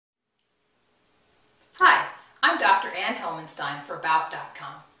Ann Helmenstein for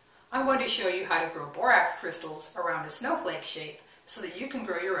About.com. I'm going to show you how to grow borax crystals around a snowflake shape so that you can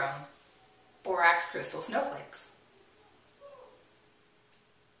grow your own borax crystal snowflakes.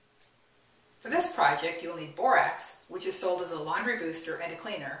 For this project, you'll need borax, which is sold as a laundry booster and a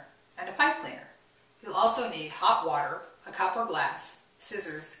cleaner, and a pipe cleaner. You'll also need hot water, a copper glass,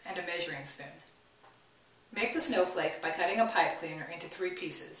 scissors, and a measuring spoon. Make the snowflake by cutting a pipe cleaner into 3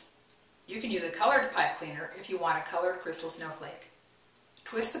 pieces. You can use a colored pipe cleaner if you want a colored crystal snowflake.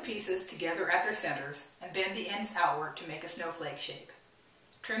 Twist the pieces together at their centers and bend the ends outward to make a snowflake shape.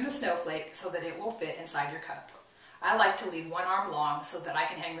 Trim the snowflake so that it will fit inside your cup. I like to leave 1 arm long so that I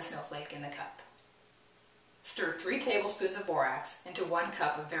can hang the snowflake in the cup. Stir 3 tablespoons of borax into 1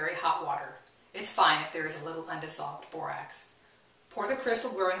 cup of very hot water. It's fine if there is a little undissolved borax. Pour the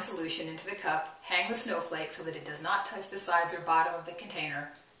crystal growing solution into the cup, hang the snowflake so that it does not touch the sides or bottom of the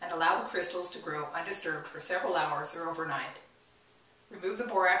container, and allow the crystals to grow undisturbed for several hours or overnight. Remove the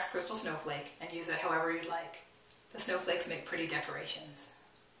borax crystal snowflake and use it however you'd like. The snowflakes make pretty decorations.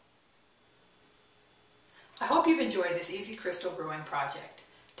 I hope you've enjoyed this easy crystal growing project.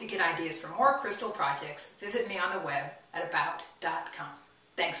 To get ideas for more crystal projects, visit me on the web at About.com.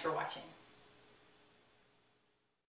 Thanks for watching.